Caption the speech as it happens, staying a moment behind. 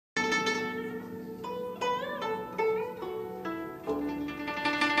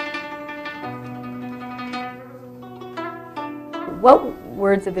What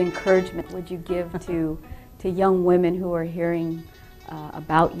words of encouragement would you give to young women who are hearing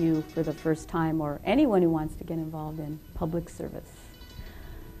about you for the first time, or anyone who wants to get involved in public service?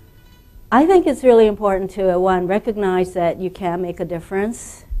 I think it's really important to, one, recognize that you can make a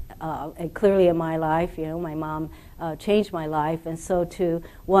difference. And clearly in my life, you know, my mom changed my life, and so to,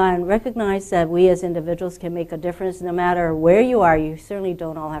 one, recognize that we as individuals can make a difference no matter where you are. You certainly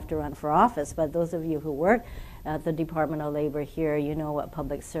don't all have to run for office, but those of you who work at the Department of Labor here, you know what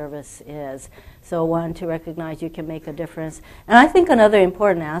public service is. So one, to recognize you can make a difference. And I think another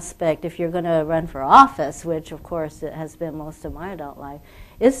important aspect, if you're going to run for office, which of course it has been most of my adult life,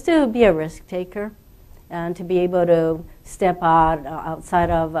 is to be a risk taker and to be able to step outside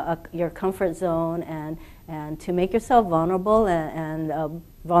of your comfort zone and to make yourself vulnerable and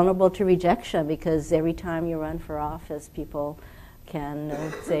vulnerable to rejection, because every time you run for office, people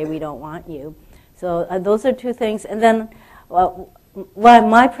can say, we don't want you. So those are two things. And then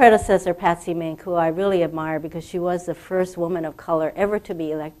my predecessor, Patsy, Mink, who I really admire because she was the first woman of color ever to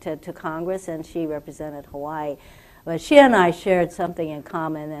be elected to Congress, and she represented Hawaii. But she and I shared something in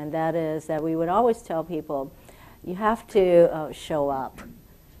common, and that is that we would always tell people, you have to show up.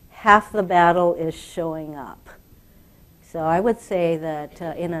 Half the battle is showing up. So I would say that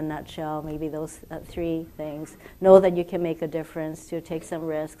in a nutshell, maybe those three things. Know that you can make a difference, to take some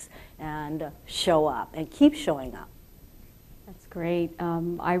risks, and show up, and keep showing up. That's great.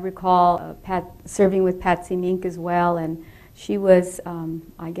 I recall serving with Patsy Mink as well, and she was,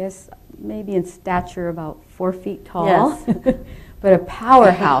 I guess, maybe in stature about 4 feet tall, yes. But a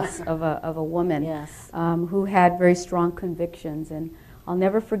powerhouse of a woman, yes. Who had very strong convictions. And I'll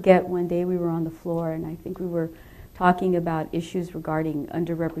never forget one day we were on the floor, and I think we were talking about issues regarding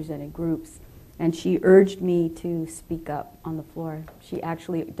underrepresented groups, and she urged me to speak up on the floor. She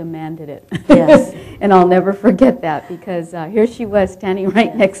actually demanded it. Yes. And I'll never forget that, because here she was standing right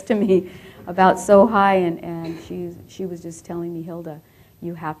yes. next to me, about so high, and she was just telling me, Hilda,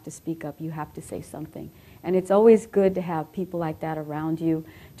 you have to speak up, you have to say something. And it's always good to have people like that around you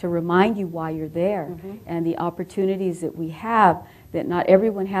to remind you why you're there, mm-hmm. and the opportunities that we have, that not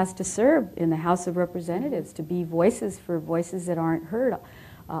everyone has to serve in the House of Representatives, to be voices for voices that aren't heard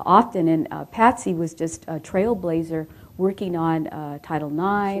often. And Patsy was just a trailblazer working on Title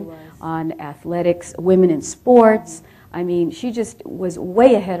IX, on athletics, women in sports. Mm-hmm. I mean, she just was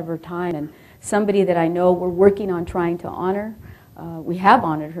way ahead of her time, and somebody that I know we're working on trying to honor. We have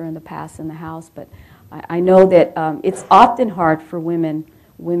honored her in the past in the House, but I know that it's often hard for women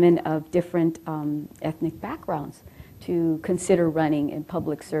of different ethnic backgrounds to consider running in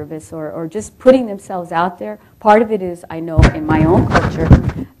public service or just putting themselves out there. Part of it is, I know in my own culture,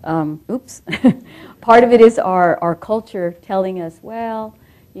 part of it is our culture telling us, well,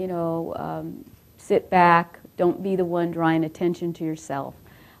 you know, sit back, don't be the one drawing attention to yourself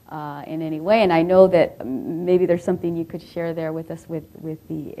in any way. And I know that maybe there's something you could share there with us with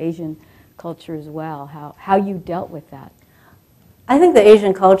the Asian culture as well, how you dealt with that. I think the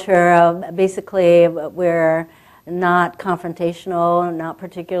Asian culture, basically, we're not confrontational, not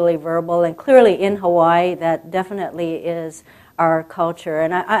particularly verbal, and clearly in Hawaii, that definitely is our culture.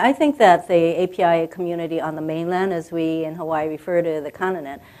 And I think that the API community on the mainland, as we in Hawaii refer to the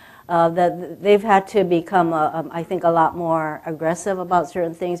continent, that they've had to become, I think, a lot more aggressive about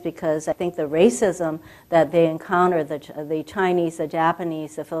certain things, because I think the racism that they encounter, the Chinese, the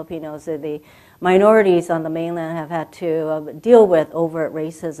Japanese, the Filipinos, the minorities on the mainland have had to deal with overt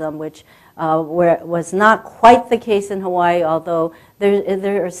racism, which was not quite the case in Hawaii, although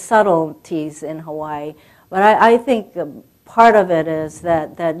there are subtleties in Hawaii. But I think part of it is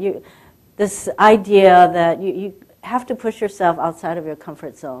that this idea that you have to push yourself outside of your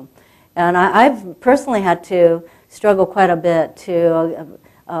comfort zone. And I've personally had to struggle quite a bit to,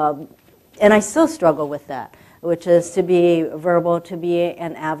 and I still struggle with that, which is to be verbal, to be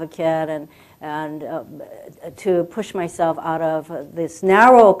an advocate, and to push myself out of this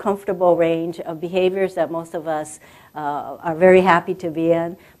narrow, comfortable range of behaviors that most of us are very happy to be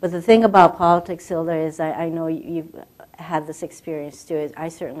in. But the thing about politics, Hilda, is I know you've had this experience too, I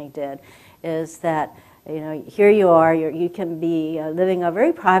certainly did, is that, you know, here you are, you can be living a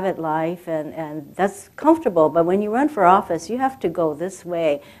very private life, and that's comfortable, but when you run for office, you have to go this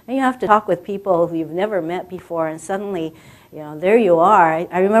way, and you have to talk with people who you've never met before, and suddenly, you know, there you are.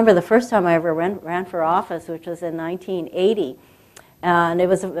 I remember the first time I ever ran for office, which was in 1980, and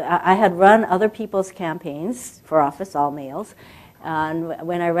I had run other people's campaigns for office, all males, and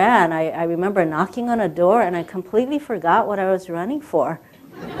when I ran, I remember knocking on a door, and I completely forgot what I was running for.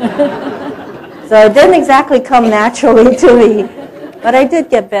 So it didn't exactly come naturally to me, but I did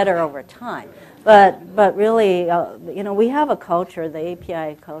get better over time. But really, we have a culture, the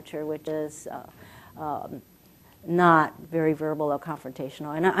API culture, which is not very verbal or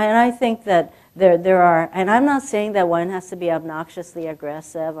confrontational. And I think that there are, and I'm not saying that one has to be obnoxiously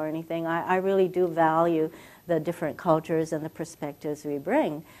aggressive or anything. I really do value the different cultures and the perspectives we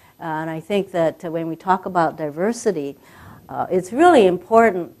bring. And I think that when we talk about diversity, it's really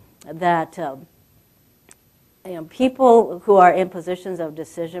important that people who are in positions of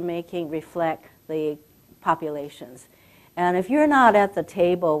decision making reflect the populations. And if you're not at the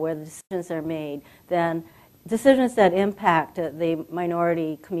table where the decisions are made, then decisions that impact the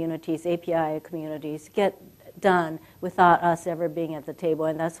minority communities, API communities, get done without us ever being at the table.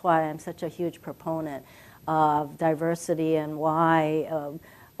 And that's why I'm such a huge proponent of diversity, and why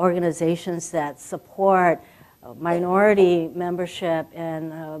organizations that support minority membership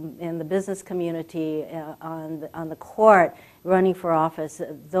and in the business community, on the court, running for office,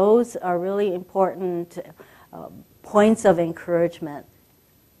 those are really important points of encouragement.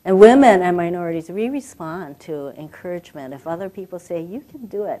 And women and minorities, we respond to encouragement. If other people say, you can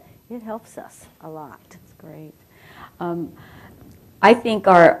do it, it helps us a lot. That's great. I think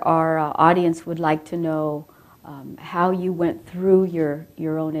our audience would like to know how you went through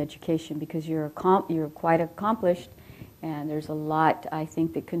your own education, because you're quite accomplished, and there's a lot, I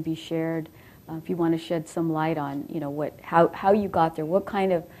think, that can be shared. If you want to shed some light on, how you got there, what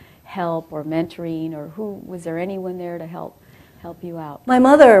kind of help or mentoring, or was there anyone there to help you out? My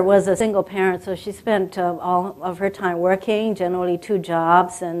mother was a single parent, so she spent all of her time working, generally 2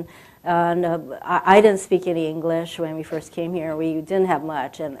 jobs, and I didn't speak any English when we first came here. We didn't have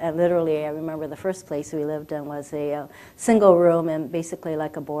much, and literally I remember the first place we lived in was a single room and basically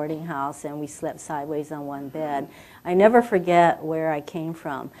like a boarding house, and we slept sideways on one bed. I never forget where I came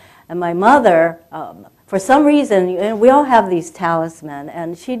from. And my mother, for some reason, we all have these talismans,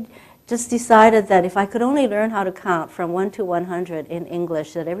 and she just decided that if I could only learn how to count from 1 to 100 in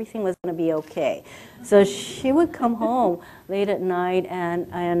English, that everything was going to be okay. So she would come home late at night,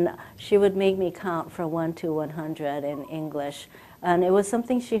 and she would make me count from 1 to 100 in English. And it was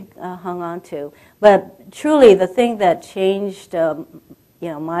something she hung on to. But truly, the thing that changed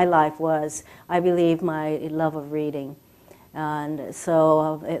my life was, I believe, my love of reading. And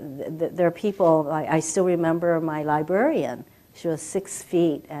so there are people, I still remember my librarian. She was 6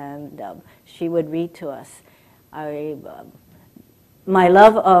 feet, and she would read to us. My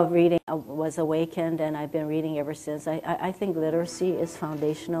love of reading was awakened, and I've been reading ever since. I think literacy is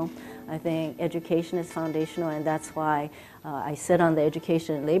foundational. I think education is foundational, and that's why I sit on the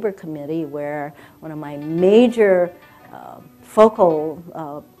Education and Labor Committee, where one of my major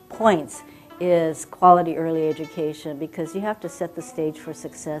focal points is quality early education, because you have to set the stage for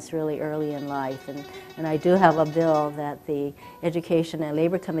success really early in life. And I do have a bill that the Education and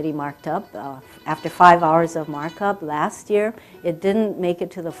Labor Committee marked up after 5 hours of markup last year. It didn't make it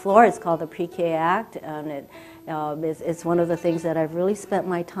to the floor. It's called the Pre-K Act, and it's one of the things that I've really spent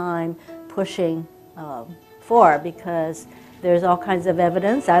my time pushing for, because there's all kinds of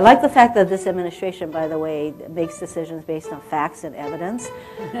evidence. I like the fact that this administration, by the way, makes decisions based on facts and evidence.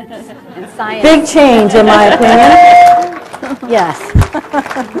 And science. Big change, in my opinion. Yes.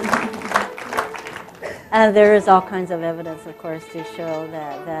 And there is all kinds of evidence, of course, to show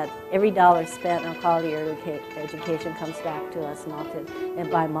that every dollar spent on quality education comes back to us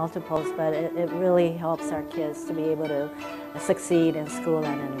by multiples, but it really helps our kids to be able to succeed in school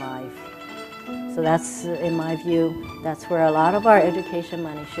and in life. So that's, in my view, that's where a lot of our education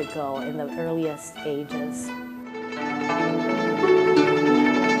money should go, in the earliest ages.